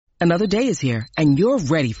Another day is here, and you're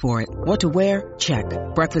ready for it. What to wear? Check.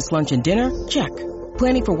 Breakfast, lunch, and dinner? Check.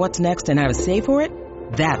 Planning for what's next and how to save for it?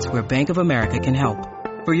 That's where Bank of America can help.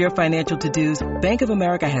 For your financial to-dos, Bank of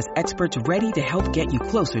America has experts ready to help get you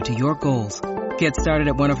closer to your goals. Get started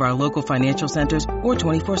at one of our local financial centers or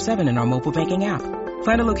 24/7 in our mobile banking app.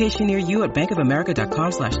 Find a location near you at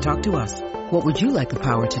bankofamerica.com/talktous. What would you like the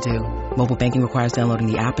power to do? Mobile banking requires downloading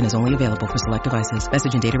the app and is only available for select devices.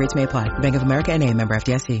 Message and data rates may apply. Bank of America N.A., member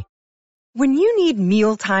FDIC. When you need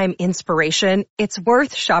mealtime inspiration, it's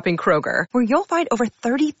worth shopping Kroger, where you'll find over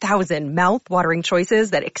 30,000 mouth-watering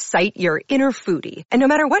choices that excite your inner foodie. And no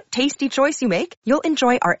matter what tasty choice you make, you'll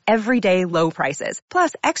enjoy our everyday low prices,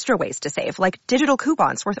 plus extra ways to save, like digital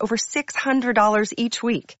coupons worth over $600 each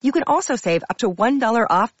week. You can also save up to $1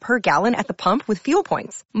 off per gallon at the pump with fuel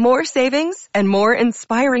points. More savings and more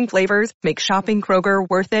inspiring flavors make shopping Kroger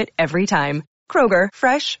worth it every time. Kroger,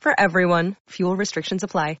 fresh for everyone. Fuel restrictions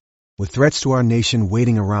apply. With threats to our nation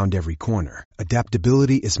waiting around every corner,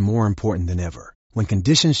 adaptability is more important than ever. When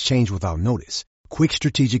conditions change without notice, quick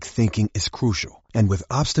strategic thinking is crucial. And with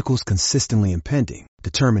obstacles consistently impending,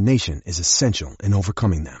 determination is essential in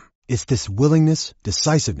overcoming them. It's this willingness,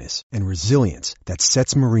 decisiveness, and resilience that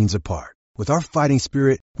sets Marines apart. With our fighting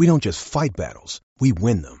spirit, we don't just fight battles, we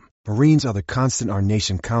win them. Marines are the constant our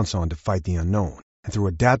nation counts on to fight the unknown. And through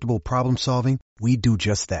adaptable problem solving, we do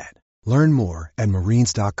just that. Learn more at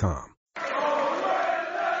marines.com.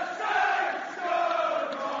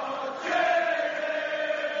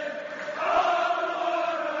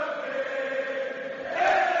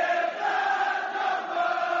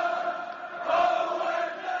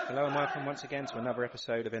 Hello and welcome once again to another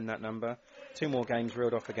episode of In That Number. 2 more games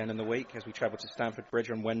reeled off again in the week as we travelled to Stamford Bridge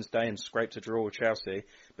on Wednesday and scraped a draw with Chelsea,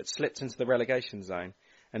 but slipped into the relegation zone.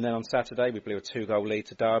 And then on Saturday we blew a 2-goal lead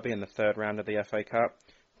to Derby in the 3rd round of the FA Cup,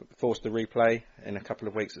 forced a replay in a couple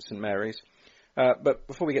of weeks at St Mary's. But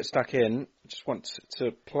before we get stuck in, I just want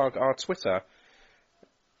to plug our Twitter.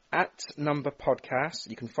 At Number Podcast,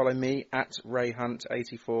 you can follow me at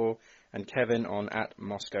RayHunt84 and Kevin on at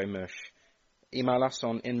Moscow Mush. Email us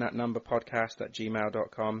on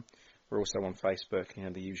inthatnumberpodcast@gmail.com. We're also on Facebook,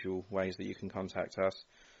 the usual ways that you can contact us.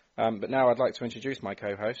 But now I'd like to introduce my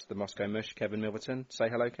co-host, the Moscow Mush, Kevin Milverton. Say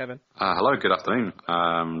hello, Kevin. Hello, good afternoon.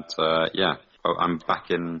 I'm back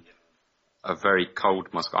in a very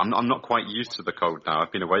cold Moscow. I'm not quite used to the cold now.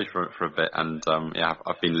 I've been away from it for a bit, and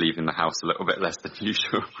I've been leaving the house a little bit less than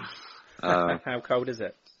usual. How cold is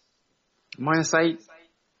it? -8.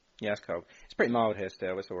 Yeah, it's cold. It's pretty mild here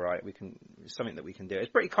still. It's all right. It's something that we can do.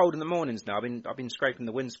 It's pretty cold in the mornings now. I've been scraping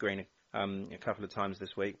the windscreen a couple of times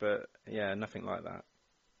this week, but yeah, nothing like that.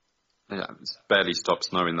 Yeah, it's barely stopped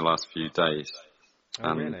snowing the last few days.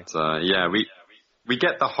 Oh, really? We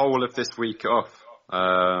get the whole of this week off.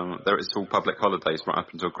 It's all public holidays right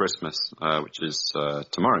up until Christmas, which is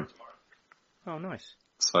tomorrow. Oh, nice.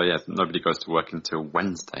 So yeah, nobody goes to work until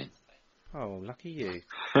Wednesday. Oh, lucky you.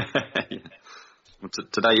 Yeah. Well,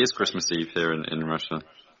 today is Christmas Eve here in Russia.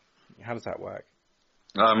 How does that work?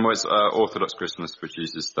 It's Orthodox Christmas, which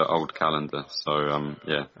uses the old calendar. So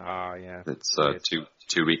yeah. Ah, yeah. It's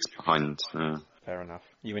 2 weeks behind. Fair enough.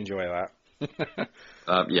 You enjoy that.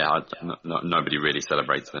 Nobody really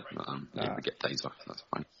celebrates it. We get days off. That's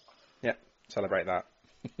fine. Yeah, celebrate that.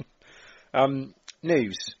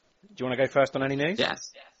 News. Do you want to go first on any news?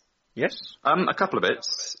 Yes. Yes? A couple of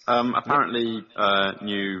bits. Apparently,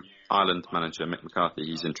 new Ireland manager Mick McCarthy,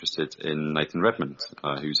 he's interested in Nathan Redmond,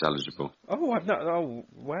 who's eligible. Oh, I've not. Oh,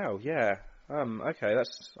 wow. Yeah. Okay.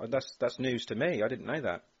 That's news to me. I didn't know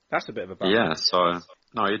that. That's a bit of a bummer. Yeah. So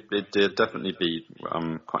no, it'd definitely be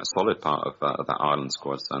quite a solid part of that Ireland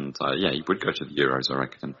squad, and he would go to the Euros, I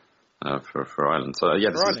reckon, for Ireland. So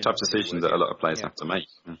this is a tough decision that a lot of players have to make.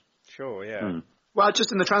 Sure. Yeah. Well,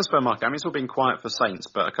 just in the transfer market, I mean, it's all been quiet for Saints,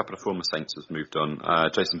 but a couple of former Saints have moved on.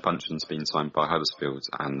 Jason Punchin's been signed by Huddersfield,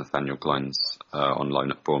 and Nathaniel Glines on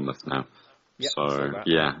loan at Bournemouth now. Yep, so,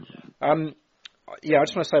 yeah. I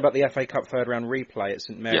just want to say about the FA Cup 3rd round replay at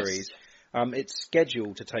St Mary's. Yes. It's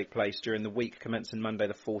scheduled to take place during the week commencing Monday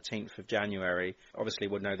the 14th of January. Obviously,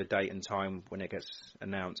 we'll know the date and time when it gets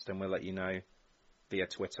announced, and we'll let you know via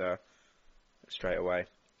Twitter straight away.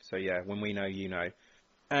 So, yeah, when we know, you know.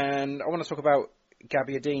 And I want to talk about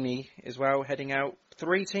Gabbiadini as well, heading out.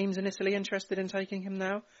 3 teams in Italy interested in taking him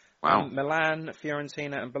now. Wow. Milan,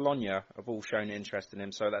 Fiorentina and Bologna have all shown interest in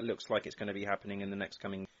him, so that looks like it's going to be happening in the next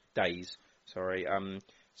coming days.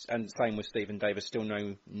 And same with Stephen Davis, still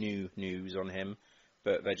no new news on him,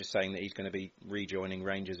 but they're just saying that he's going to be rejoining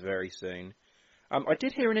Rangers very soon. I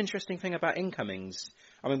did hear an interesting thing about incomings.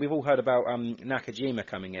 I mean, we've all heard about Nakajima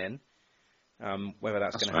coming in. Whether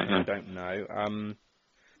that's going to happen, right, I don't know.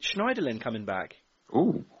 Schneiderlin coming back.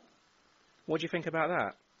 Ooh. What do you think about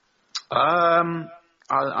that? I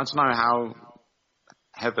don't know how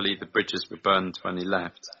heavily the bridges were burned when he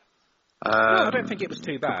left. No, I don't think it was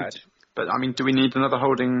too bad. But, I mean, do we need another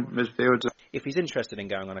holding midfielder? If he's interested in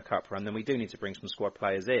going on a cup run, then we do need to bring some squad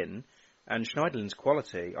players in. And Schneiderlin's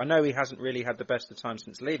quality. I know he hasn't really had the best of times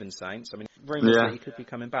since leaving Saints. I mean, rumours that he could be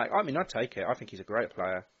coming back. I mean, I'd take it. I think he's a great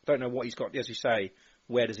player. Don't know what he's got. As you say,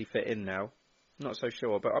 where does he fit in now? Not so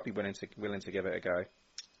sure, but I'd be willing to give it a go.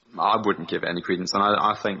 I wouldn't give it any credence, and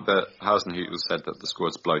I think that Hasenhüttl said that the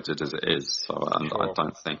squad's bloated as it is, so sure. I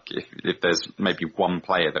don't think if there's maybe one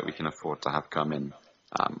player that we can afford to have come in,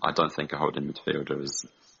 I don't think a holding midfielder is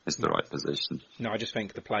the right position. No, I just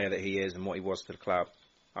think the player that he is and what he was to the club,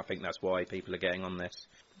 I think that's why people are getting on this.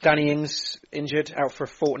 Danny Ings injured, out for a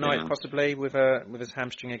fortnight possibly with his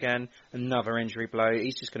hamstring again. Another injury blow.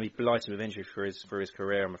 He's just going to be blighted with injury for his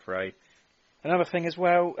career, I'm afraid. Another thing as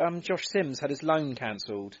well, Josh Sims had his loan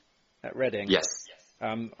cancelled at Reading. Yes.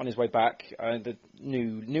 On his way back, the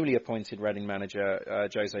newly appointed Reading manager,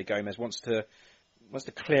 Jose Gomez, wants to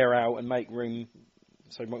clear out and make room.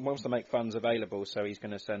 So wants to make funds available. So he's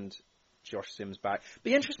going to send Josh Sims back.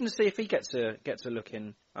 Be interesting to see if he gets a look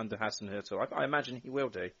in under Hasenhüttl. I imagine he will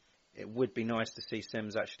do. It would be nice to see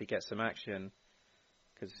Sims actually get some action.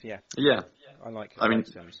 Because I like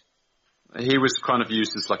Sims. He was kind of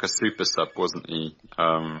used as like a super sub, wasn't he,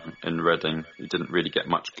 in Reading? He didn't really get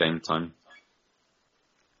much game time.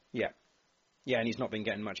 Yeah, and he's not been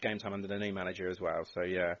getting much game time under the new manager as well. So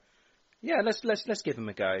let's give him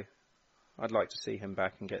a go. I'd like to see him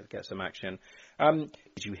back and get some action.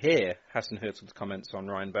 Did you hear Hasenhüttl's comments on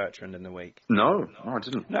Ryan Bertrand in the week? No, I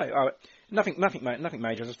didn't. No, nothing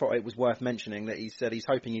major. I just thought it was worth mentioning that he said he's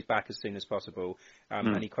hoping he's back as soon as possible.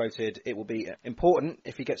 And he quoted, "It will be important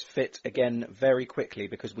if he gets fit again very quickly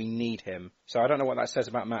because we need him." So I don't know what that says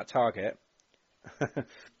about Matt Targett.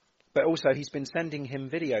 But also, he's been sending him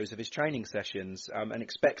videos of his training sessions and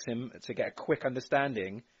expects him to get a quick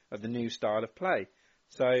understanding of the new style of play.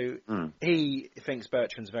 So he thinks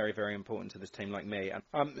Bertrand's very, very important to this team, like me.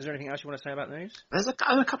 Is there anything else you want to say about the news? There's a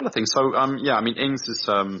couple of things. So, Ings is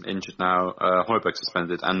injured now, Højbjerg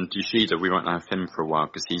suspended, and Yoshida, we won't have him for a while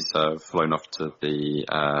because he's flown off to the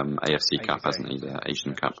AFC Cup, hasn't he, the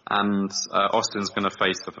Asian Cup. And Austin's going to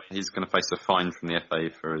face a fine from the FA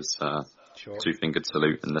for his two-fingered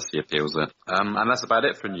salute unless he appeals it. And that's about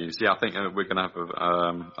it for news. Yeah, I think we're going to have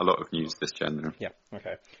a lot of news this January. Yeah,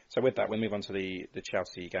 okay. So with that, we'll move on to the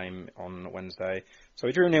Chelsea game on Wednesday. So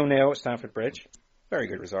we drew 0-0 at Stamford Bridge. Very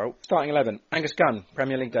good result. Starting 11, Angus Gunn,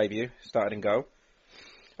 Premier League debut, started in goal.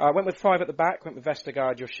 Went with 5 at the back, went with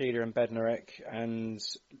Vestergaard, Yoshida and Bednarek, and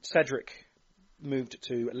Cedric moved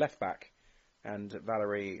to left back, and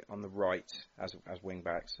Valerie on the right as wing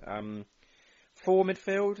backs. For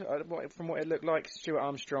midfield, from what it looked like, Stuart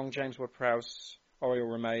Armstrong, James Ward-Prowse, Oriol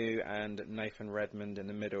Romeu and Nathan Redmond in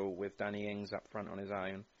the middle with Danny Ings up front on his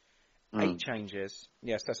own. 8 changes.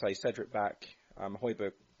 Yes, let's say Cedric back.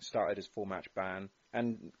 Højbjerg started his 4-match ban.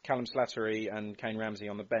 And Callum Slattery and Kane Ramsey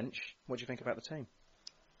on the bench. What do you think about the team?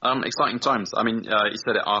 Exciting times. I mean, he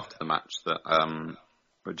said it after the match that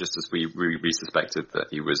just as we suspected that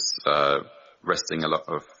he was resting a lot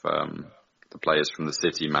of the players from the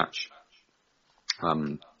City match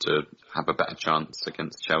to have a better chance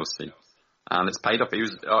against Chelsea. And it's paid off. He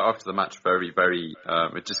was, after the match, very, very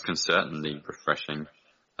disconcertingly refreshing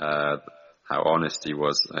how honest he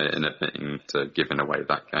was in admitting to giving away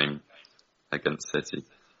that game against City.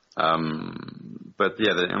 But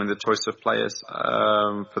yeah, the choice of players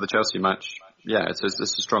for the Chelsea match, it's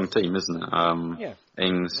a strong team, isn't it?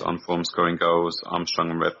 Ings on form, scoring goals,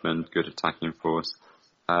 Armstrong and Redmond, good attacking force.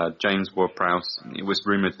 James Ward-Prowse, it was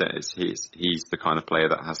rumoured that he's the kind of player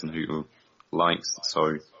that Hasenhüttl likes,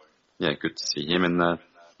 so yeah, good to see him in there.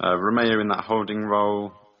 Romeu in that holding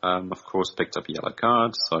role, of course, picked up a yellow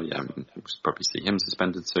card, so yeah, we'll probably see him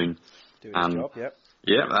suspended soon. Doing his job, yep.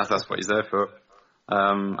 Yeah, that's what he's there for.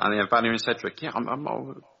 And then Valerie and Cedric,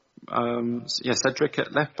 Cedric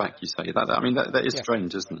at left back, you say. That is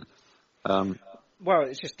strange, isn't it? Well,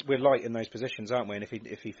 it's just we're light in those positions, aren't we? And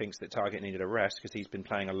if he thinks that Targett needed a rest because he's been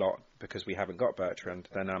playing a lot because we haven't got Bertrand,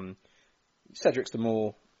 then Cedric's the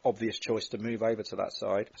more obvious choice to move over to that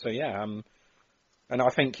side. So yeah, and I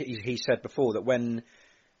think he said before that when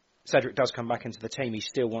Cedric does come back into the team, he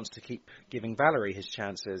still wants to keep giving Valerie his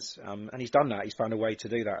chances, and he's done that. He's found a way to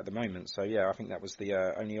do that at the moment. So yeah, I think that was the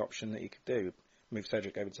only option that he could do: move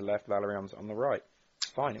Cedric over to left, Valerie on the right.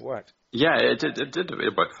 It's fine, it worked. Yeah, it did.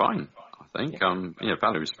 It worked fine, I think.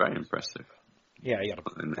 Valerie's very impressive. Yeah, he had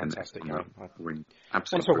a fantastic game. I want to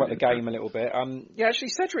Absolutely talk about the game a little bit. Actually,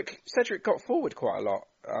 Cedric got forward quite a lot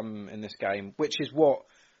in this game, which is what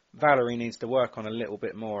Valerie needs to work on a little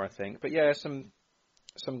bit more, I think. But yeah, some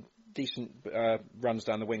decent runs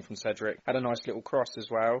down the wing from Cedric. Had a nice little cross as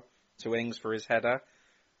well to Ings for his header.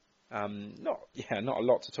 Not a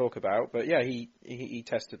lot to talk about, but yeah, he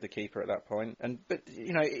tested the keeper at that point. But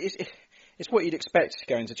it's what you'd expect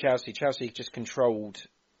going to Chelsea. Chelsea just controlled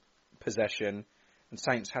possession, and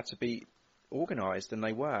Saints had to be organised, and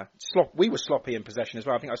they were. We were sloppy in possession as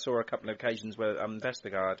well. I think I saw a couple of occasions where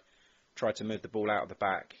Vestergaard tried to move the ball out of the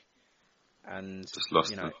back, and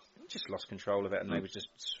just lost control of it, and they were just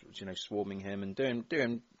swarming him and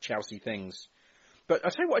doing Chelsea things. But I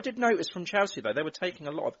tell you what, I did notice from Chelsea though, they were taking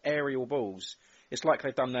a lot of aerial balls. It's like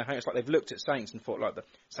they've done their homework. It's like they've looked at Saints and thought, like, the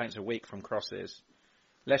Saints are weak from crosses.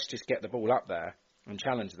 Let's just get the ball up there and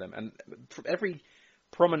challenge them. And every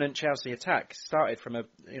prominent Chelsea attack started from a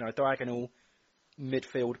diagonal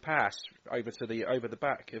midfield pass over the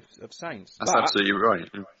back of Saints. That's absolutely right.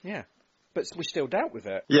 Yeah, but we still dealt with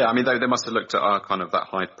it. Yeah, I mean they must have looked at our kind of that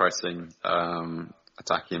high pressing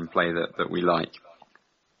attacking play that we like,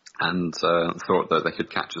 and thought that they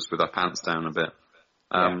could catch us with our pants down a bit.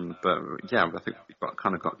 But yeah, I think we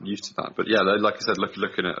got used to that. But yeah, like I said,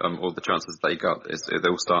 looking at all the chances they got, it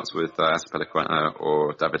all starts with Azpilicueta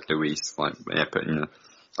or David Luiz, putting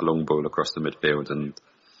a long ball across the midfield and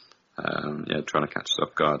trying to catch us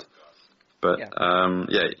off guard. But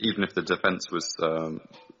even if the defence was a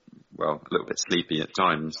little bit sleepy at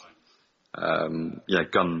times,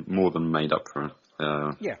 Gunn more than made up for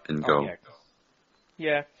it in goal.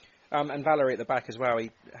 Yeah. And Valerie at the back as well.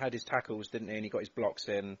 He had his tackles, didn't he? And he got his blocks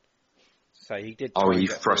in. So he did. He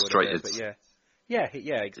frustrated. Bit,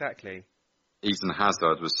 yeah, exactly. Eden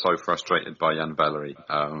Hazard was so frustrated by Jan Valerie.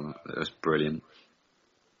 It was brilliant.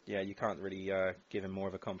 Yeah, you can't really give him more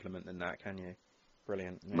of a compliment than that, can you?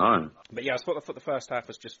 Brilliant. Yeah. No. But yeah, I thought the first half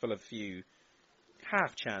was just full of few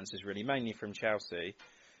half chances, really, mainly from Chelsea.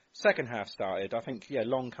 Second half started. I think,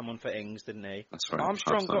 Long come on for Ings, didn't he? That's right.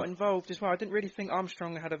 Armstrong got involved as well. I didn't really think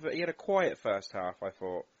Armstrong had a quiet first half, I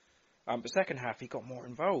thought. But second half he got more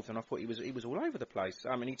involved, and I thought he was all over the place.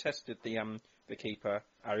 I mean, he tested the keeper,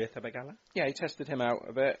 Arrizabalaga. Yeah, he tested him out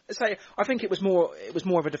a bit. So I think it was more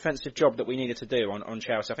of a defensive job that we needed to do on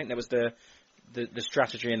Chelsea. I think there was the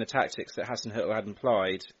strategy and the tactics that Hasenhüttl had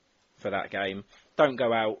employed for that game. Don't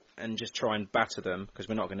go out and just try and batter them, because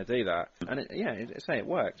we're not going to do that. And it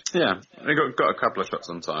worked. Yeah, we got a couple of shots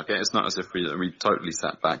on target. It's not as if we totally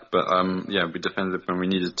sat back, but we defended when we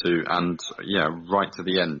needed to, and right to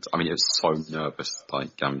the end. I mean, it was so nervous,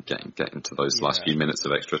 getting to those last few minutes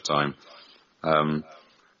of extra time.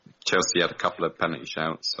 Chelsea had a couple of penalty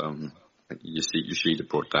shouts. I think Yoshida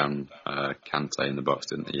brought down Kante in the box,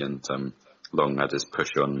 didn't he? And Long had his push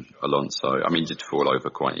on Alonso. I mean, he did fall over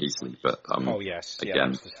quite easily, but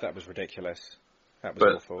again, that was ridiculous. That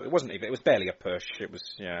was awful. It wasn't even. It was barely a push. It was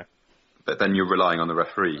But then you're relying on the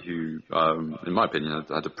referee, who, in my opinion,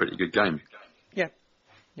 had a pretty good game.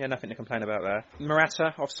 Yeah, nothing to complain about there.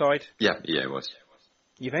 Morata offside. Yeah, it was.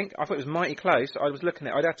 You think? I thought it was mighty close. I was looking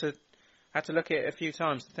at it. I'd had to look at it a few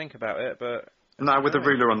times to think about it, but. No, with the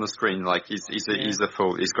ruler on the screen,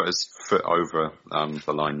 he's got his foot over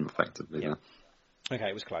the line effectively. Yeah. Okay,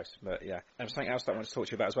 it was close, but yeah. And something else that I want to talk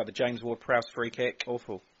to you about as well, the James Ward-Prowse free kick.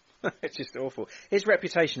 Awful. It's just awful. His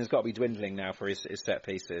reputation has got to be dwindling now for his set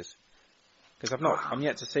pieces. Because I'm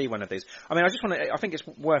yet to see one of these. I mean, I think it's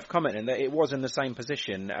worth commenting that it was in the same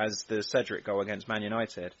position as the Cedric goal against Man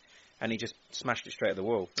United, and he just smashed it straight at the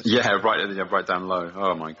wall. Right down low.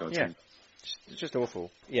 Oh my God. Yeah. It's just awful.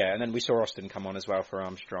 Yeah, and then we saw Austin come on as well for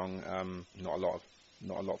Armstrong. Not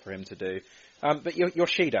a lot for him to do. But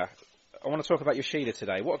Yoshida, I want to talk about Yoshida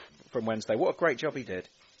today. From Wednesday? What a great job he did.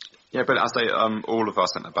 Yeah, but I say all of our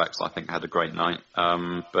centre backs I think had a great night.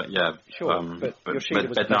 But Yoshida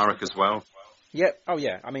was Bednarek as well. Yeah. Oh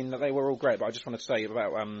yeah. I mean they were all great, but I just want to say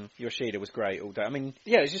about Yoshida was great all day. I mean,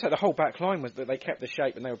 it's just like the whole back line was that they kept the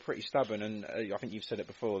shape and they were pretty stubborn. And I think you've said it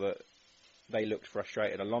before that. They looked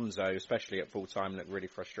frustrated. Alonso, especially at full time, looked really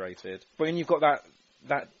frustrated. But when you've got that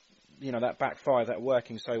back five that are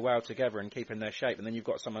working so well together and keeping their shape, and then you've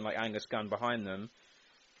got someone like Angus Gunn behind them,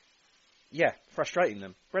 frustrating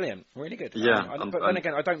them. Brilliant, really good. Yeah, but then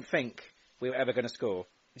again, I don't think we were ever going to score.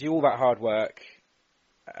 Do all that hard work,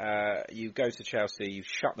 you go to Chelsea, you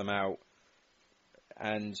shut them out,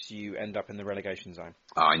 and you end up in the relegation zone.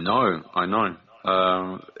 I know.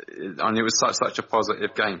 And it was such a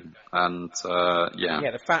positive game, and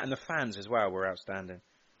the fans as well were outstanding.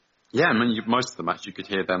 Yeah, I mean, most of the match you could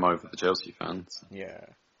hear them over the Chelsea fans. Yeah,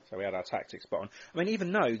 So we had our tactics spot on. I mean,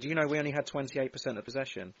 even though, do you know we only had 28% of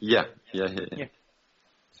possession? Yeah.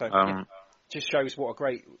 So, just shows what a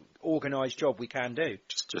great organised job we can do.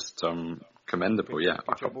 Just commendable,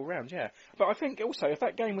 Good job all round, yeah. But I think also, if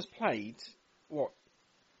that game was played,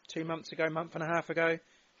 2 months ago, month and a half ago,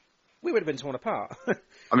 we would have been torn apart.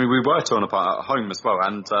 I mean, we were torn apart at home as well,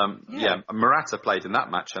 and Morata played in that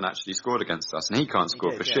match and actually scored against us, and he can't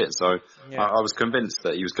score for shit. So I was convinced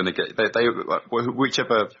that he was going to get.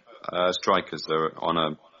 Whichever strikers are on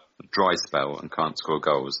a dry spell and can't score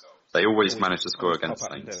goals, they always manage to score against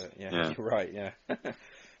Saints. Yeah, you're right. Yeah,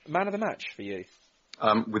 man of the match for you.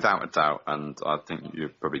 Without a doubt, and I think you're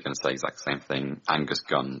probably going to say the exact same thing. Angus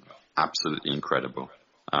Gunn, absolutely incredible.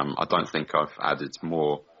 I don't think I've added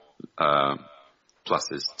more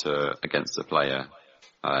pluses to against a player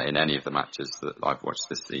in any of the matches that I've watched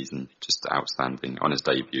this season. Just outstanding on his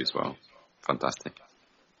debut as well. Fantastic.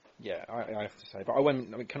 Yeah, I have to say, but I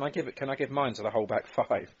mean, can I give mine to the whole back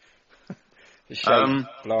five? The shape,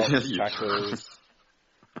 blocks, tackles.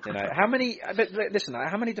 You know, how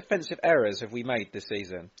many defensive errors have we made this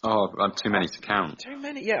season? Oh, too many to count. Too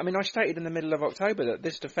many, yeah. I mean, I stated in the middle of October that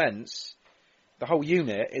this defence, the whole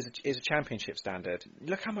unit, is a championship standard.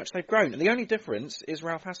 Look how much they've grown. And the only difference is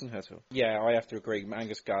Ralph Hasenhüttl. Yeah, I have to agree.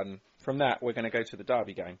 Angus Gunn. From that, we're going to go to the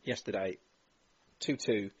Derby game. Yesterday,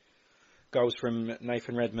 2-2. Goals from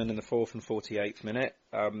Nathan Redmond in the 4th and 48th minute.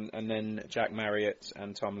 And then Jack Marriott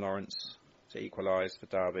and Tom Lawrence to equalise for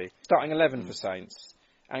Derby. Starting 11 for Saints.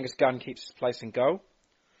 Angus Gunn keeps his place in goal.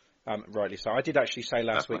 Rightly so. I did actually say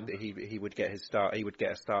last week that he would get his start. He would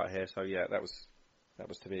get a start here. So yeah, that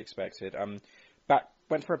was to be expected.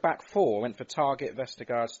 Went for a back four. Went for Targett,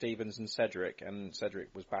 Vestergaard, Stevens, and Cedric. And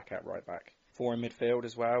Cedric was back at right back. 4 in midfield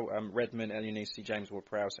as well. Redmond, Elyounoussi, James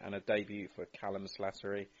Ward-Prowse, and a debut for Callum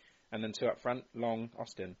Slattery. And then 2 up front, Long,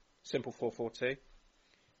 Austin. Simple 4-4-2.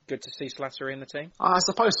 Good to see Slattery in the team. I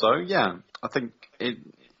suppose so. Yeah, I think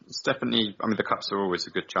it's definitely. I mean, the cups are always a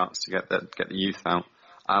good chance to get the youth out.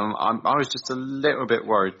 I was just a little bit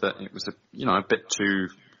worried that it was a bit too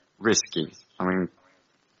risky. I mean,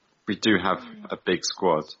 we do have a big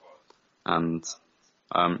squad, and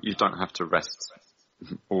you don't have to rest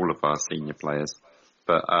all of our senior players.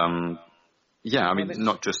 But yeah, I mean,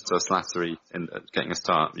 not just Slattery in getting a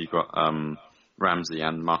start. You've got Ramsey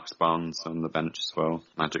and Marcus Barnes on the bench as well.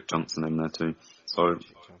 Magic Johnson in there too. So,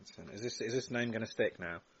 Magic Johnson. Is this name going to stick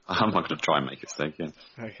now? I'm not going to try and make it stick, yeah.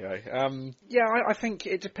 Okay. I think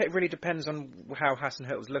it really depends on how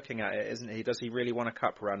Hasenhüttl's looking at it, isn't he? Does he really want a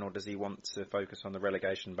cup run, or does he want to focus on the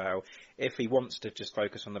relegation battle? If he wants to just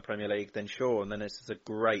focus on the Premier League, then sure, and then this is a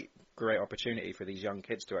great opportunity for these young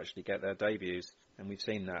kids to actually get their debuts, and we've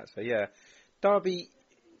seen that. So yeah, Derby,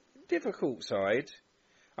 difficult side.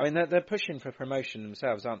 I mean, they're pushing for promotion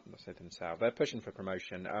themselves, aren't they? I said themselves. They're pushing for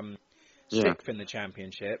promotion. 6th in the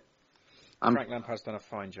Championship. Frank Lampard's done a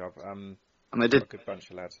fine job. And they did a good bunch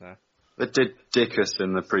of lads now. They did dick us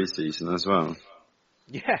in the pre-season as well.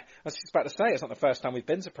 Yeah, I was just about to say, it's not the first time we've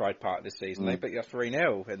been to Pride Park this season. They beat us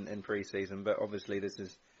 3-0 in pre-season, but obviously this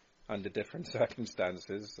is under different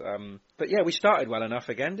circumstances. But yeah, we started well enough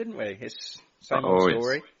again, didn't we? It's same old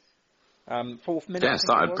story. 4th minute. Yeah, it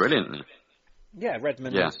started brilliantly. Yeah,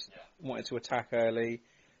 Redmond wanted to attack early.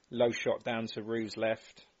 Low shot down to Roos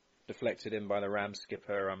left. Deflected in by the Rams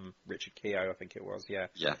skipper, Richard Keogh, I think it was, yeah.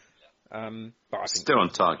 Yeah. But I think still on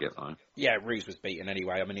target, though. Yeah, Roos was beaten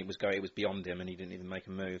anyway. I mean, it was beyond him, and he didn't even make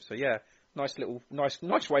a move. So yeah,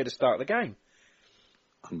 nice way to start the game.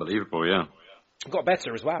 Unbelievable, yeah. Got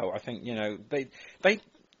better as well. I think they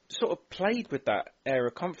sort of played with that air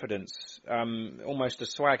of confidence, almost a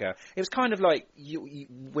swagger. It was kind of like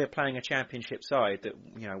we're playing a championship side that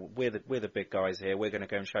we're the big guys here. We're going to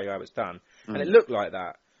go and show you how it's done, and it looked like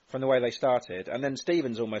that from the way they started. And then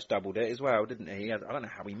Stevens almost doubled it as well, didn't he? I don't know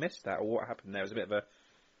how he missed that or what happened there. It was a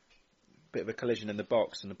bit of a collision in the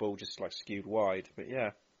box, and the ball just skewed wide. But yeah,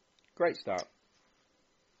 great start.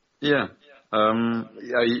 Yeah.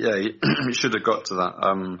 He should have got to that.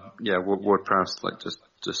 Ward-Prowse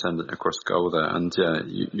just send it across goal there, and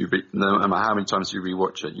no matter how many times you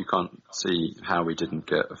rewatch it, you can't see how he didn't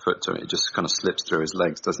get a foot to it. It just kind of slips through his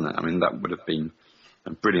legs, doesn't it? I mean, that would have been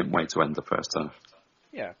a brilliant way to end the first half.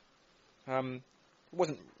 Yeah.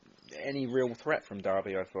 Wasn't any real threat from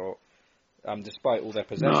Derby, I thought, despite all their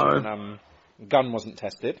possession. No. Gunn wasn't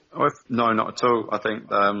tested. No, not at all. I think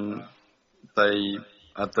they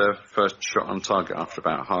had their first shot on target after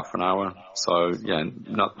about half an hour. So, yeah,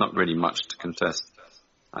 not really much to contest.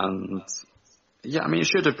 And, yeah, I mean, it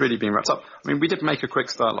should have really been wrapped up. I mean, we did make a quick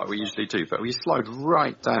start like we usually do, but we slowed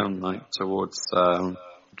right down towards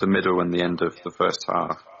the middle and the end of the first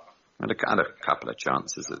half. had a couple of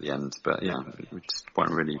chances at the end, but yeah, we just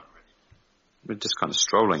weren't really. We're just kind of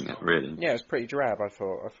strolling it, really. Yeah, it was pretty drab. I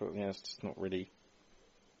thought, it's just not really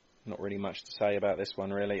much to say about this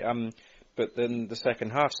one, really. But then the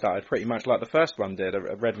second half started pretty much like the first one did,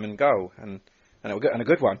 a Redmond goal, and a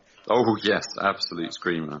good one. Oh yes, absolute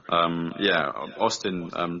screamer.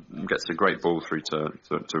 Austin gets a great ball through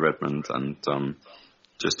to Redmond, and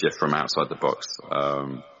from outside the box.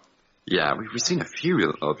 We've seen a few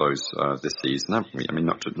of those this season, haven't we? I mean,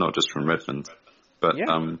 not just from Redmond, but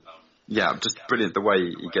just brilliant the way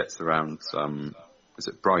he gets around. Is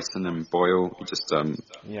it Brighton and Boyle? He just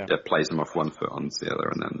plays them off one foot onto the other,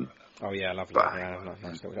 and then. Oh yeah, lovely.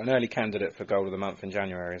 Nice. An early candidate for goal of the month in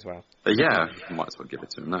January as well. Might as well give it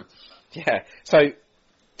to him now. Yeah. So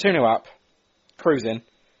 2-0 up, cruising,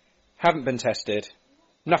 haven't been tested,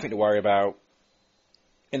 nothing to worry about.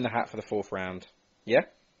 In the hat for the fourth round. Yeah.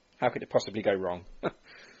 How could it possibly go wrong?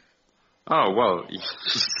 Oh well,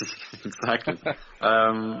 exactly.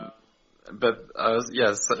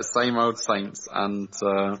 Same old Saints, and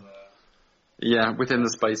within the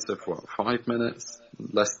space of 5 minutes,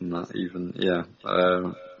 less than that even.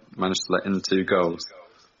 Managed to let in 2 goals,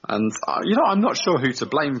 and I'm not sure who to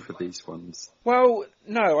blame for these ones. Well,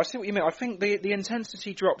 no, I see what you mean. I think the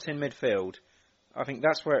intensity dropped in midfield. I think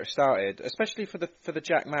that's where it started, especially for the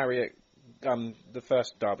Jack Marriott, the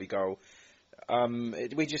first derby goal.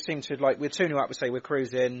 We just seemed to we're 2-0 up. We say we're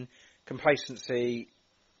cruising, complacency.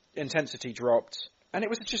 Intensity dropped, and it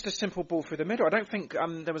was just a simple ball through the middle. I don't think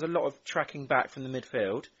there was a lot of tracking back from the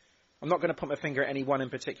midfield. I'm not going to put my finger at any one in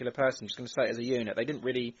particular person. I'm just going to say it as a unit. They didn't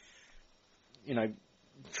really,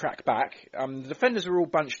 track back. The defenders were all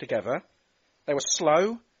bunched together. They were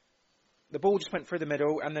slow. The ball just went through the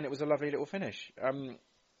middle, and then it was a lovely little finish. And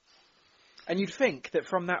you'd think that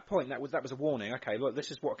from that point, that was a warning. Okay, look,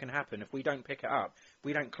 this is what can happen if we don't pick it up. If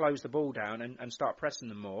we don't close the ball down and start pressing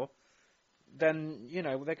them more. Then,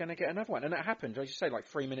 they're going to get another one. And that happened, as you say,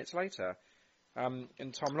 3 minutes later. And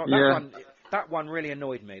Tom Lott, that one really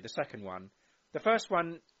annoyed me, the second one. The first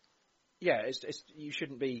one, you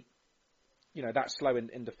shouldn't be, that slow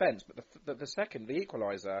in defence. But the second, the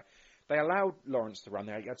equaliser, they allowed Lawrence to run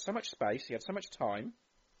there. He had so much space, he had so much time.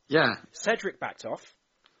 Yeah. Cedric backed off.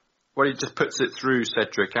 Well, he just puts it through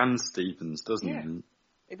Cedric and Stevens, doesn't he?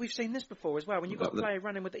 We've seen this before as well. When you've got a player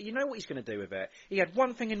running with it, you know what he's going to do with it. He had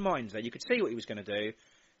one thing in mind there. You could see what he was going to do,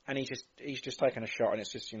 and he's just taken a shot, and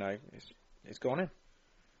it's just it's gone in.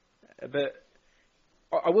 But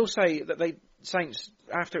I will say that Saints,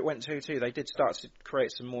 after it went 2-2, they did start to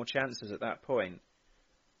create some more chances at that point.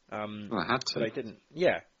 They had to. They didn't.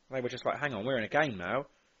 Yeah, they were just like, hang on, we're in a game now.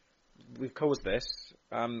 We've caused this.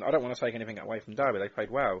 I don't want to take anything away from Derby. They played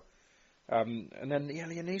well. And then the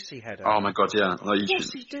Elyounoussi header. Oh my God, yeah. No,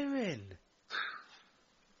 what's he doing?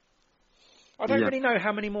 I don't really know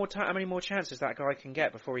how many more chances that guy can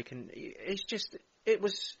get before he can. It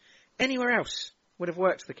was anywhere else would have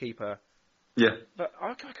worked the keeper. Yeah. But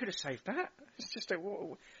I could have saved that. It's just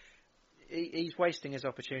he's wasting his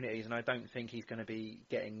opportunities, and I don't think he's going to be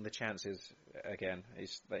getting the chances again. I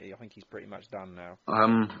think he's pretty much done now.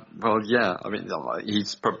 Well, yeah. I mean,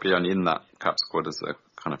 he's probably only in that Cup squad as a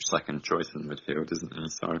kind of second choice in the midfield, isn't he?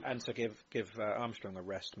 So. And to give Armstrong a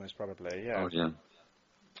rest, most probably. Yeah. Oh yeah.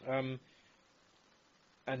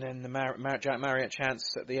 And then the Jack Marriott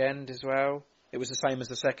chance at the end as well. It was the same as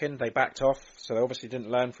the second. They backed off, so they obviously didn't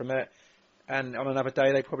learn from it. And on another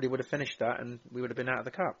day, they probably would have finished that, and we would have been out of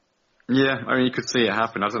the Cup. Yeah, I mean, you could see it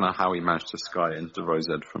happen. I don't know how he managed to sky into Rose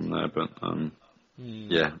Ed from there, but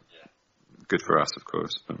yeah, good for us, of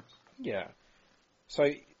course. But. Yeah. So,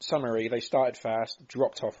 summary, they started fast,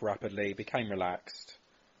 dropped off rapidly, became relaxed.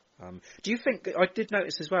 Do you think, I did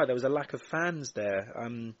notice as well, there was a lack of fans there.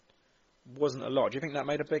 Wasn't a lot. Do you think that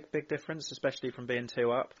made a big difference, especially from being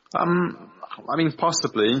 2 up? I mean,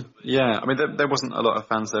 possibly. Yeah. I mean, there wasn't a lot of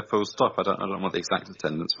fans there full stop. I don't know what the exact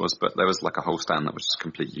attendance was, but there was a whole stand that was just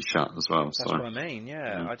completely shut as well. That's what I mean.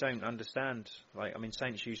 Yeah. I don't understand.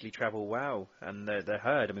 Saints usually travel well, and they're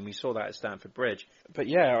heard. I mean, we saw that at Stamford Bridge. But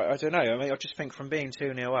yeah, I don't know. I mean, I just think from being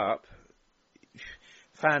 2-0 up,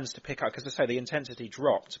 fans to pick up, because I say the intensity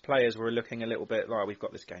dropped. Players were looking a little bit like, we've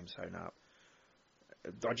got this game sewn up.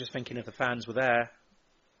 I'm just thinking if the fans were there,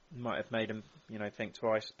 might have made them, think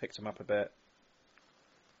twice, picked them up a bit.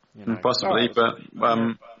 Possibly, but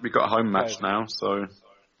we've got a home match now, so...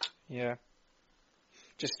 Yeah.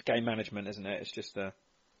 Just game management, isn't it? It's just a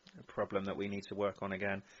problem that we need to work on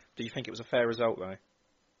again. Do you think it was a fair result, though,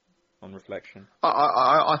 on reflection?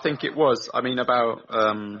 I think it was. I mean, just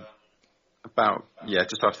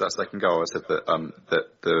after that second goal, I said that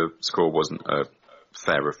the score wasn't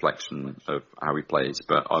fair reflection of how he plays.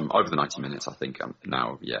 But over the 90 minutes, I think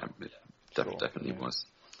now, it definitely was.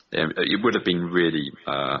 It would have been really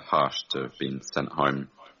harsh to have been sent home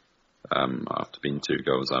after being 2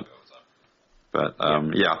 goals up. But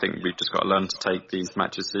I think we've just got to learn to take these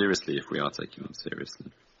matches seriously if we are taking them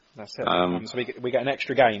seriously. That's it. So we get an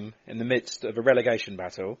extra game in the midst of a relegation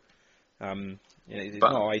battle. It's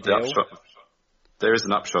not ideal. There is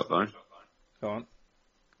an upshot though. Go on.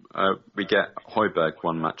 We get Højbjerg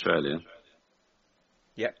 1 match earlier.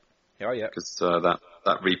 Yep. Oh, yeah. Because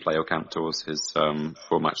that replay will count towards his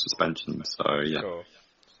 4-match suspension. So yeah. Sure.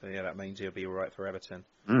 So that means he'll be all right for Everton.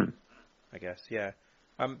 I guess. Yeah.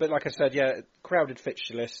 But like I said, crowded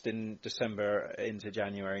fixture list in December into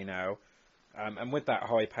January now. And with that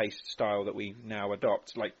high-paced style that we now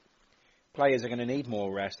adopt, players are going to need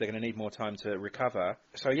more rest. They're going to need more time to recover.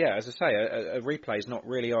 So as I say, a replay is not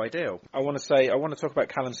really ideal. I want to talk about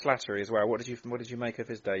Callum Slattery as well. What did you make of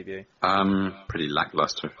his debut? Pretty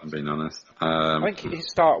lacklustre, if I'm being honest. I think his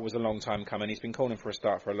start was a long time coming. He's been calling for a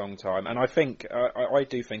start for a long time, and I think I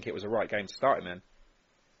do think it was a right game to start him in.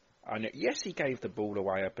 And yes, he gave the ball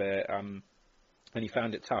away a bit, and he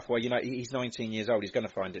found it tough. Well, he's 19 years old. He's going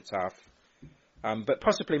to find it tough. But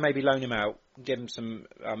possibly maybe loan him out, give him some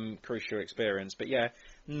crucial experience. But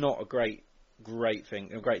not a great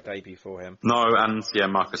thing, a great debut for him. No, and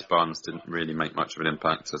Marcus Barnes didn't really make much of an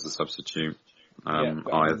impact as a substitute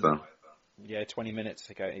either. 20 minutes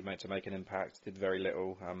ago he meant to make an impact, did very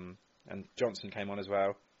little. And Johnson came on as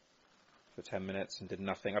well for 10 minutes and did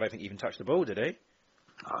nothing. I don't think he even touched the ball, did he?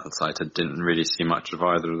 I didn't really see much of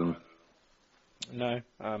either of them. No.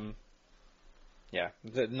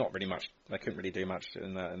 Not really much. They couldn't really do much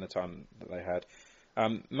in the time that they had.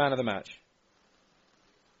 Man of the match.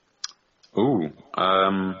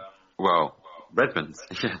 Well, Redmond.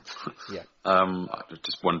 Yeah. I'm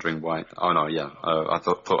just wondering why. Oh no, I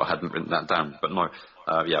thought I hadn't written that down, but no.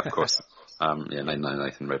 Of course.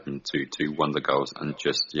 Nathan Redmond to won the goals and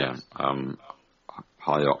just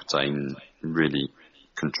high octane, really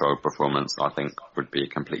controlled performance. I think would be a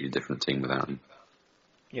completely different team without him.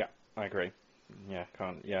 Yeah, I agree. You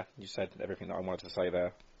said everything that I wanted to say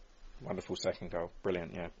there. Wonderful second goal,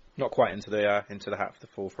 brilliant. Not quite into the half of the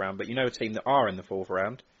 4th round, but a team that are in the 4th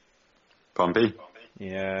round. Pompey.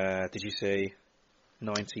 Yeah, did you see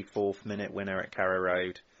 94th minute winner at Carrow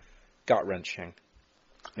Road? Gut wrenching.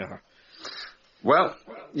 Yeah. Well,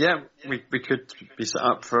 we could be set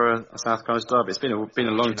up for a South Coast derby. It's been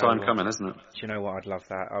a long time coming, hasn't it? Do you know what? I'd love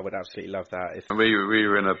that. I would absolutely love that. If we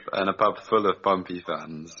were in a pub full of Pompey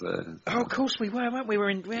fans. Of course we were, weren't we?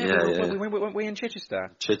 Weren't we in Chichester?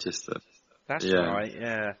 Chichester. That's right.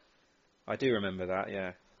 Yeah, I do remember that.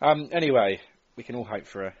 Yeah. Anyway, we can all hope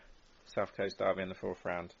for a South Coast derby in the 4th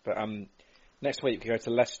round. But next week we go to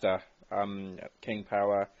Leicester, at King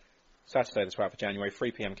Power, Saturday the 12th of January,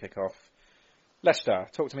 3 p.m. kickoff. Leicester,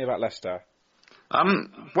 talk to me about Leicester.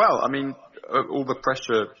 Well, I mean, all the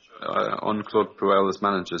pressure on Claude Puel as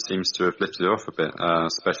manager seems to have lifted off a bit,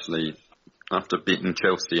 especially after beating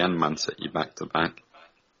Chelsea and Man City back to back.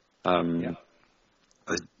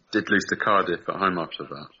 They did lose to Cardiff at home after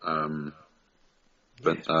that,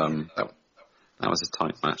 that was a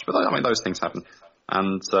tight match. But I mean, those things happen,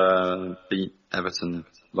 and beat Everton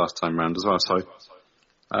last time round as well. So,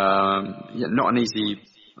 not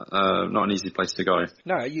an easy place to go.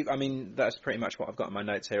 No, I mean, that's pretty much what I've got in my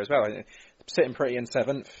notes here as well. Sitting pretty in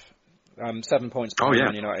 7th, 7 points behind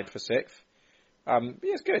Man United for 6th.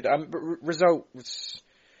 It's good. Results,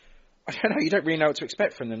 I don't know, you don't really know what to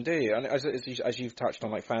expect from them, do you? And as you've touched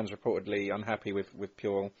on, fans reportedly unhappy with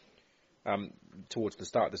Puel towards the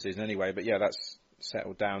start of the season anyway. But that's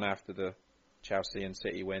settled down after the Chelsea and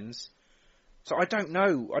City wins. So I don't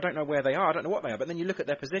know where they are. I don't know what they are. But then you look at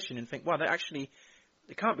their position and think, well, they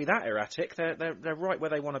can't be that erratic. They're right where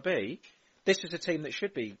they want to be. This is a team that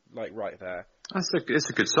should be right there. It's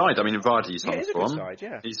a good side. I mean, Vardy's on form. Good side,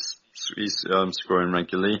 yeah. He's scoring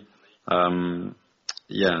regularly.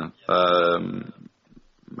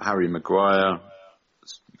 Harry Maguire,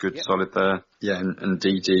 good, solid there. Yeah, and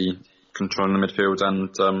DD controlling the midfield,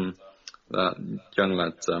 and that young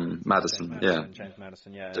lad Maddison. James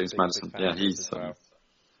Maddison. James Maddison. Yeah,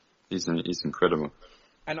 he's incredible.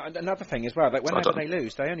 And another thing as well, whenever they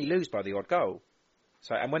lose, they only lose by the odd goal.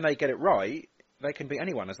 So, and when they get it right, they can beat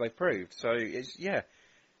anyone, as they've proved. So it's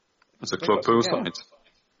a Claude Puel side.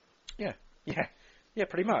 Yeah,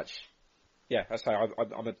 pretty much. Yeah, I say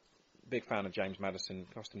I'm a big fan of James Maddison.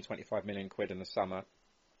 Cost him 25 million quid in the summer.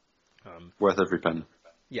 Worth every penny.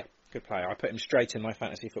 Yeah, good player. I put him straight in my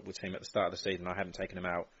fantasy football team at the start of the season. I haven't taken him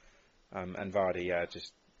out. And Vardy,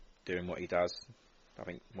 just doing what he does. I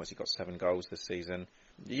think once he got 7 goals this season.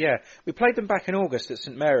 Yeah, we played them back in August at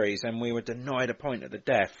St Mary's, and we were denied a point at the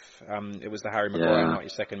death. It was the Harry Maguire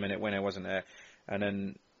 92nd minute winner, wasn't it? And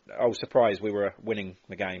then, surprise, we were winning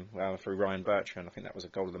the game through Ryan Bertrand. I think that was a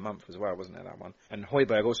goal of the month as well, wasn't it, that one? And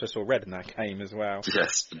Højbjerg also saw red in that game as well.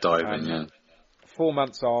 Yes, the diving, yeah. 4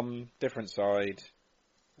 months on, different side.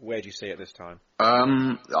 Where do you see it this time?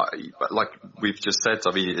 Like we've just said,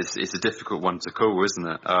 I mean, it's a difficult one to call, isn't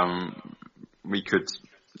it? We could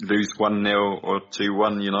lose 1-0 or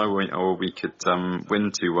 2-1, you know, or we could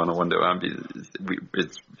win 2-1 or 1-0.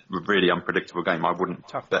 It's a really unpredictable game. I wouldn't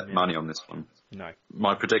bet money on this one. No.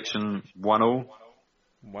 My prediction, 1-1.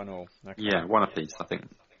 1-1. Okay. Yeah, 1 apiece, I think.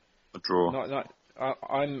 A draw.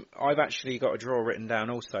 I've actually got a draw written down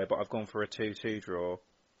also, but I've gone for a 2-2 draw.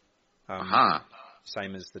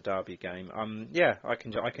 Same as the Derby game. Yeah, I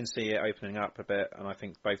can see it opening up a bit, and I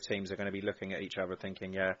think both teams are going to be looking at each other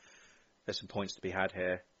thinking, yeah, there's some points to be had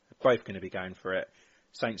here. They're both going to be going for it.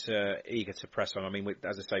 Saints are eager to press on. I mean,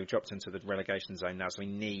 as I say, we've dropped into the relegation zone now, so we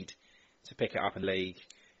need to pick it up in league.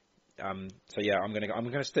 So yeah, I'm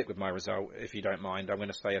going to stick with my result, if you don't mind. I'm going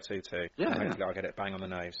to say a 2-2. Yeah. Hopefully I'll get it bang on the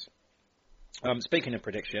nose. Speaking of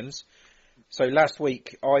predictions, so last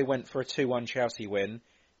week I went for a 2-1 Chelsea win,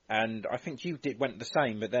 and I think you went the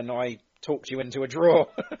same, but then I talked you into a draw.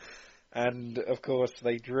 And, of course,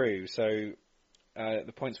 they drew. So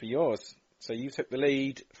the points were yours. So you took the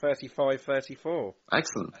lead 35-34.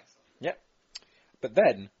 Excellent. Yep. But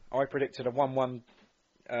then I predicted a 1-1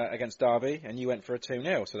 against Derby, and you went for a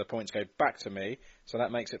 2-0. So the points go back to me. So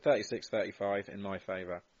that makes it 36-35 in my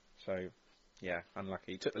favour. So, yeah,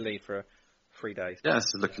 unlucky. You took the lead for 3 days. Yeah, this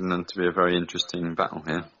is looking to be a very interesting battle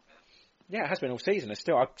here. Yeah, it has been all season. I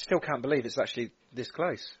still can't believe it's actually this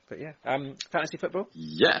close. But yeah, fantasy football.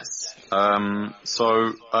 Yes.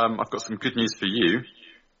 So I've got some good news for you.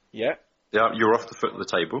 Yeah. Yeah, you're off the foot of the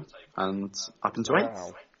table and up into 8th.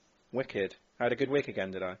 Wow, wicked. I had a good week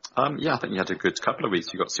again, did I? Yeah, I think you had a good couple of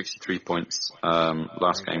weeks. You got 63 points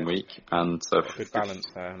last game week, and good balance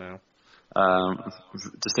there now.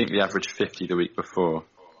 Distinctly averaged 50 the week before.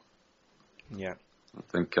 Yeah. I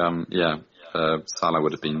think, Salah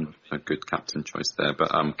would have been a good captain choice there, but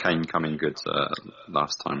Kane coming good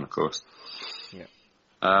last time, of course. Yeah.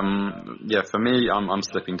 Yeah, for me, I'm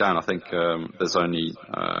slipping down. I think there's only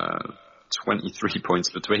 23 points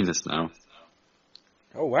between us now.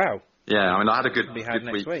 Oh wow! Yeah, I mean, I had a good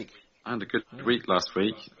next week. I had a good week last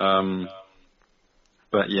week.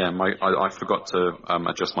 But yeah, I forgot to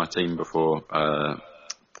adjust my team before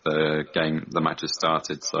the matches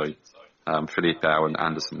started. So Felipe and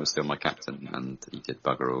Anderson was still my captain, and he did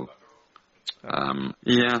bugger all.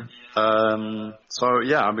 Yeah. So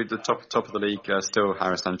yeah, I mean, the top of the league still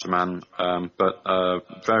Paris Saint-Germain, but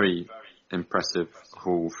very impressive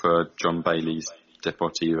haul for John Bailey's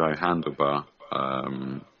Deportivo Handlebar.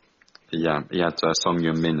 Yeah, he had Song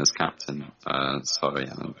Heung-min as captain, so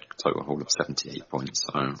yeah, a total haul of 78 points.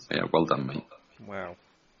 So yeah, well done, mate. Wow,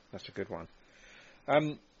 that's a good one.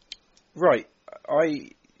 Right,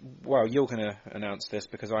 well, you're going to announce this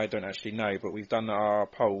because I don't actually know, but we've done our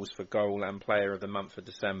polls for goal and player of the month for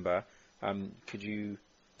December. Could you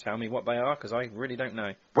tell me what they are? Because I really don't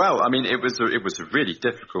know. Well, I mean, it was a really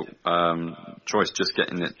difficult choice, just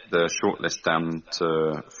getting the shortlist down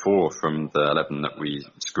to 4 from the 11 that we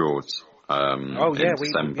scored. In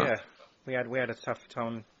December. We had a tough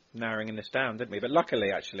time narrowing this down, didn't we? But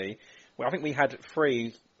luckily, actually, I think we had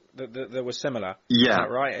 3 that were similar. Yeah. Is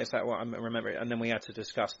that right? Is that what I remember? And then we had to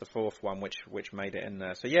discuss the 4th one, which made it in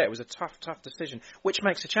there. So yeah, it was a tough decision, which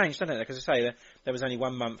makes a change, doesn't it? Because I say there was only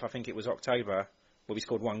 1 month. I think it was October where we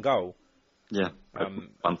scored 1 goal. Yeah.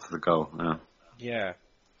 1 for the goal. Yeah. Yeah.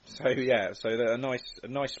 So a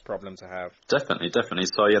nice problem to have. Definitely.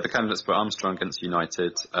 So yeah, the candidates were Armstrong against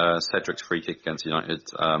United, Cedric's free kick against United,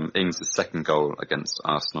 Ings' second goal against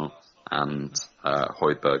Arsenal, and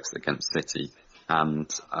Højbjerg's against City. And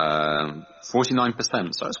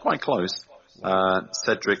 49%, so it's quite close.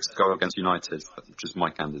 Cedric's goal against United, which is my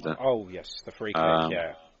candidate. Oh yes, the free kick,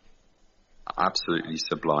 yeah. Absolutely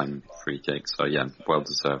sublime free kick, so yeah, well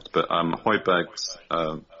deserved. But Højbjerg's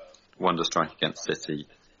wonder strike against City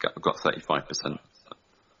got 35%.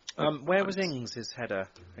 Where was Ings' header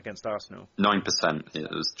against Arsenal? 9%.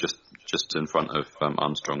 It was just in front of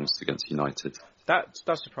Armstrong's against United. That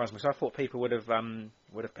does surprise me, because I thought people would have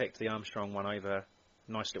picked the Armstrong one over.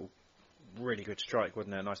 Nice little, really good strike,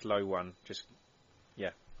 wasn't it? A nice low one. Just,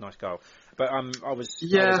 yeah, nice goal. But I was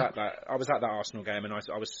at that Arsenal game, and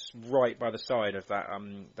I was right by the side of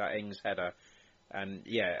that Ings header, and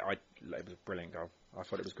yeah, it was a brilliant goal. I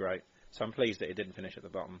thought it was great. So I'm pleased that it didn't finish at the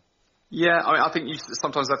bottom. Yeah, I think you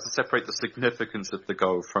sometimes have to separate the significance of the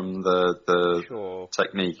goal from the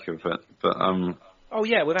technique of it. But oh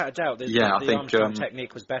yeah, without a doubt. The Armstrong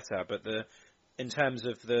technique was better, but in terms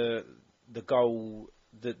of the goal,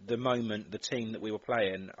 the moment, the team that we were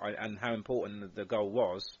playing, and how important the goal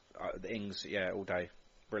was, the Ings, all day,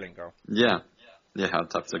 brilliant goal. Yeah, I'd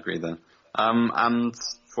have to agree there. And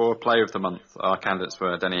for Player of the Month, our candidates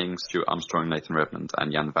were Danny Ings, Stuart Armstrong, Nathan Redmond,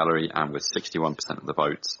 and Jan Valery, and with 61% of the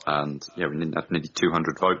votes. And we had nearly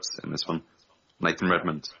 200 votes in this one. Nathan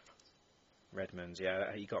Redmond. Redmond,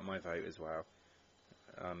 he got my vote as well.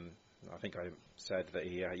 I think I said that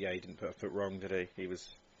he didn't put a foot wrong, did he? He was,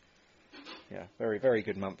 very, very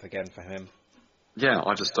good month again for him. Yeah,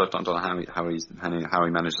 I just don't know how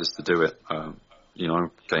he manages to do it.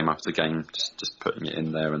 Game after game, just putting it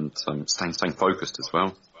in there and staying focused as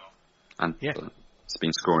well. And it's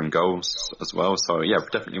been scoring goals as well. So,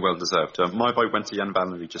 definitely well deserved. My vote went to Jan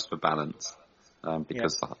Valery just for balance,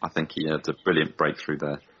 because I think he had a brilliant breakthrough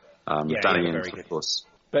there. Danny Ings, of course.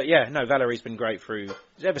 But Valery's been great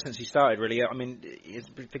ever since he started, really. I mean, he's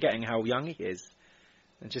forgetting how young he is.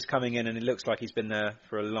 And just coming in, and it looks like he's been there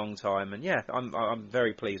for a long time. And I'm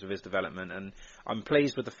very pleased with his development, and I'm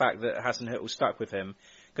pleased with the fact that Hasenhüttl stuck with him,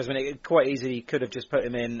 because it quite easily could have just put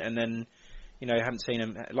him in, and then haven't seen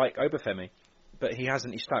him like Obafemi, but he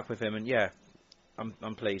hasn't. He stuck with him, and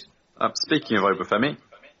I'm pleased. Speaking of Obafemi,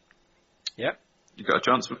 you got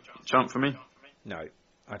a chant for me? No,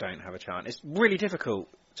 I don't have a chant. It's really difficult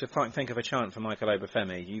to think of a chant for Michael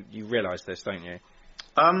Obafemi. You realise this, don't you?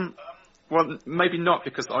 Well, maybe not,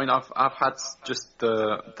 because I've had just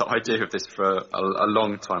the idea of this for a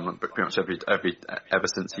long time, but pretty much ever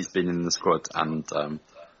since he's been in the squad, and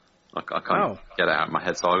I can't get it out of my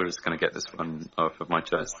head, so I'm just going to get this one off of my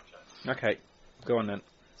chest. Okay, go on then.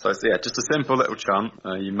 So it's just a simple little chant.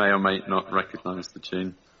 You may or may not recognise the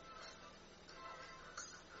tune.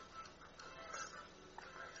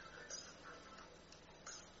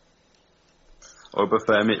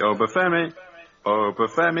 Obafemi, Obafemi.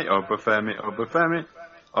 Obafemi, Obafemi, Obafemi,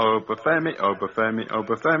 Obafemi, Obafemi,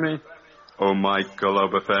 Obafemi, oh Michael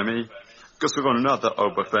Obafemi, because we've got another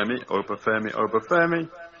Obafemi, Obafemi, Obafemi,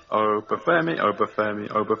 Obafemi, Obafemi,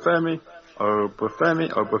 Obafemi, Obafemi,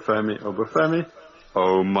 Obafemi, Obafemi,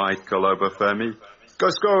 oh Michael Obafemi, go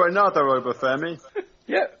score another Obafemi.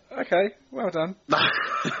 Okay, well done.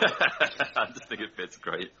 I just think it fits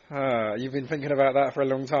great. You've been thinking about that for a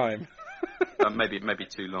long time. Maybe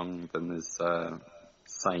too long than is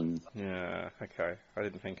sane. Yeah, okay. I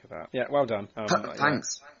didn't think of that. Yeah, well done.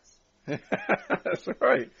 Thanks. That's all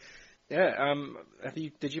right. Yeah,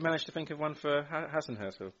 did you manage to think of one for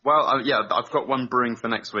Hasenhüttl? Well, I've got one brewing for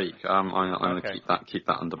next week. I'm going to keep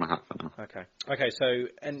that under my hat for now. Okay, so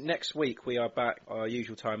and next week we are back. Our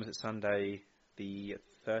usual time, is it Sunday the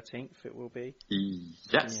 13th it will be?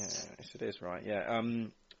 Yes. Yes, it is, right. Yeah.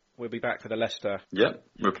 We'll be back for the Leicester. Yeah,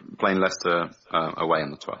 we're playing Leicester away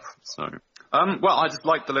on the 12th. So, I just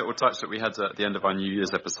liked the little touch that we had at the end of our New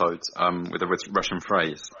Year's episodes with a Russian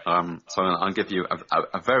phrase. So I'll give you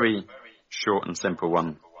a very short and simple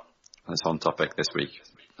one that's on topic this week.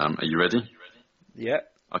 Are you ready? Yeah.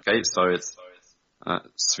 Okay, so it's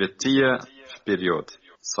Svetiya Vперед.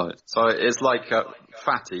 So it's like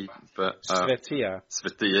fatty, but Svetiya.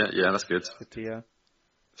 Svetiya, yeah, that's good. Svetiya.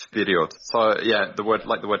 Vперед. So the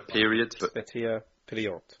word period. Svetiya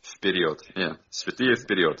Vперед. Vперед, yeah. Svetiya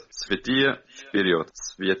Vперед. Svetiya Vперед.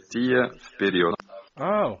 Svetiya Vперед.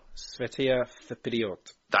 Oh, Svetiya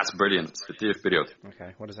Vперед. That's brilliant. Svetiya Vперед.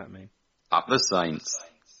 Okay, what does that mean? Up the Saints.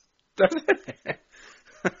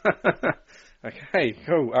 Okay,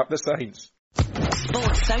 cool. Up the Saints.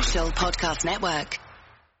 Sports Social Podcast Network.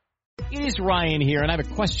 It is Ryan here, and I have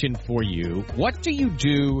a question for you. What do you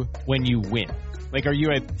do when you win? Like, are you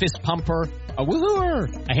a fist pumper, a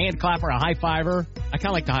woohooer, a hand clapper, a high fiver? I kind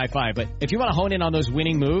of like the high five, but if you want to hone in on those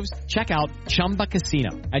winning moves, check out Chumba Casino.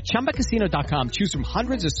 At ChumbaCasino.com, choose from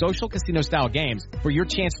hundreds of social casino-style games for your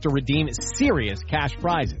chance to redeem serious cash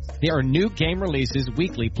prizes. There are new game releases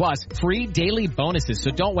weekly, plus free daily bonuses,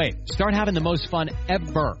 so don't wait. Start having the most fun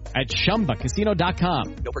ever at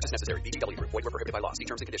ChumbaCasino.com. No purchase necessary. VGW. Void where prohibited by law. See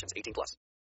terms and conditions. 18+.